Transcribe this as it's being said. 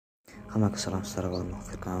Hammaga salom, sizlar bilan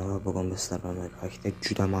kanalda bugun biz sizlar bilan birgalikda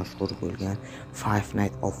juda mashhur bo'lgan Five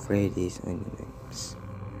Nights at Freddy's o'ynaymiz.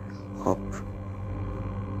 Hop.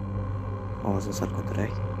 Ovozini sal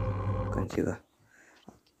ko'tarak. Konsiga.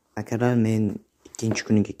 Akalar men ikkinchi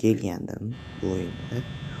kuniga kelgandim bu o'yinda.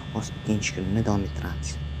 Hozir ikkinchi kunini davom ettiramiz.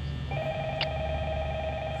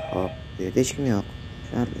 Hop, bu yerda hech kim yo'q.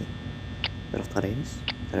 Tushunarli. Tarafga qaraymiz.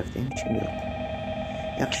 Tarafda ham hech kim yo'q.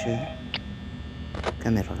 Yaxshi.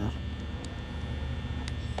 Kameralar.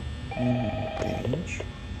 Change.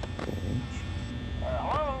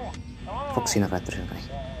 Foxy'ni qaytarishni qarang.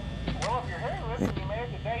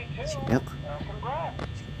 Yo'q.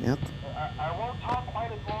 Yo'q.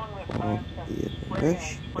 Besh.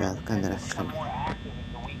 Ya, qandaras ishlamaydi.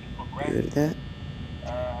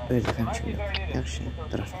 Bu yerda ham hech kim yo'q. Yaxshi.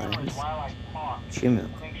 Tarafga qaraymiz. Hech kim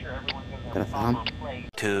yo'q. Tarafga ham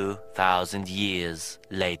 2000 years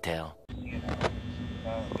later.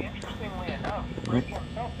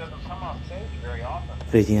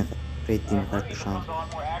 Freddy'ni qarab turishamiz.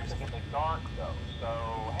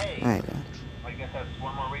 Mayli.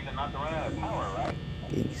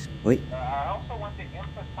 Voy.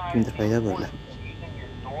 Kimdir paydo bo'ldi.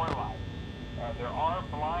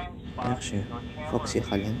 Yaxshi. Foxy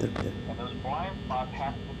haliyam turibdi.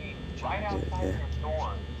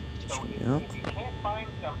 Yo'q.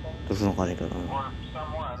 Turishni qarayman.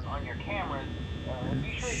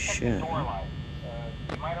 Yaxshi.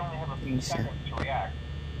 Neyse.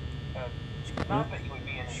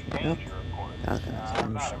 Yok.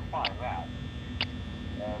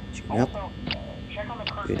 Yok.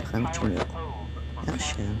 Böyle hem için yok.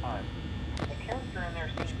 Yaxshi.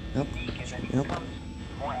 Yok. Yok.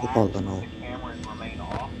 Bu qoldan ol.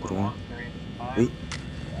 Durun. Uy.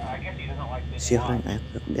 Siyah rang ayoq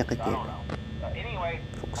yo'q. Bu yoqqa kel.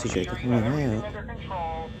 Foxy joyda nima yo'q.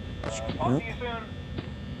 Yo'q.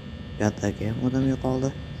 Yerdagi ham odam yo'qoldi.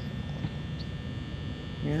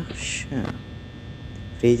 Yaxshi.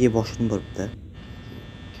 Freddy boshini buribdi.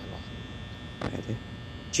 Mayli.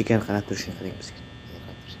 Chekar qarab turishni qarang bizga.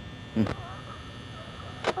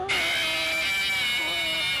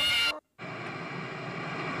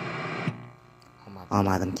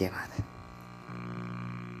 Omadim kelmadi.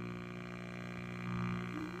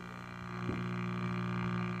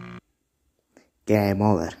 Game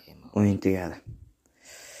over. O'yin tugadi.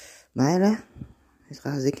 Mayli.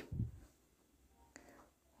 Yutqazdik.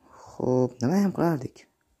 Xo'p, nima ham qilardik?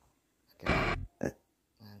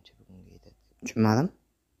 Tushunmadim.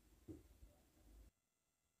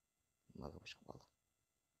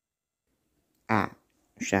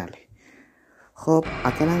 Tushunarli. Xo'p,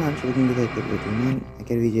 akalar manimcha bugungi deb o'tayman.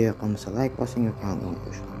 Agar video yoqqan bo'lsa, like bosing va kanalga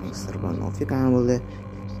qo'shilib qo'ying. Sizlar bilan kanal bo'ldi.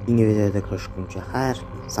 Yangi videoda ko'rishguncha xayr,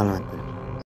 salomat bo'ling.